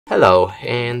Hello,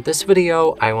 in this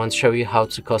video I want to show you how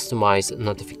to customize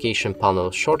notification panel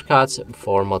shortcuts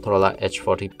for Motorola Edge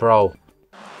 40 Pro.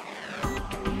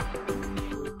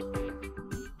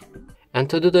 And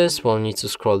to do this, we'll need to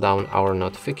scroll down our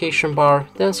notification bar,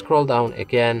 then scroll down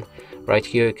again. Right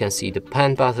here you can see the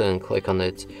pen button, click on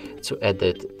it to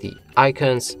edit the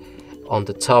icons. On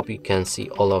the top you can see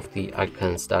all of the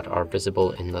icons that are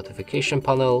visible in notification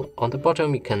panel. On the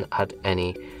bottom you can add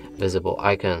any visible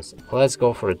icons. Let's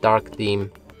go for a dark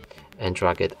theme and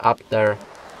drag it up there,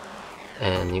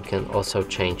 and you can also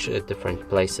change different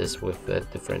places with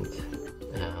different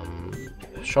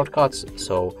shortcuts.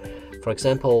 So for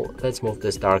example, let's move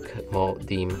this dark mode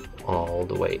theme all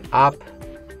the way up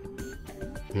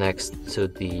next to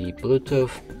the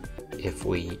Bluetooth. If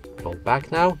we go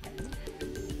back now,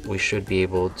 we should be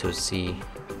able to see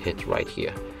it right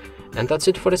here. And that's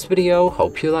it for this video.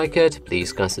 Hope you like it.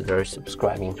 Please consider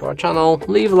subscribing to our channel,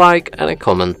 leave a like and a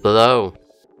comment below.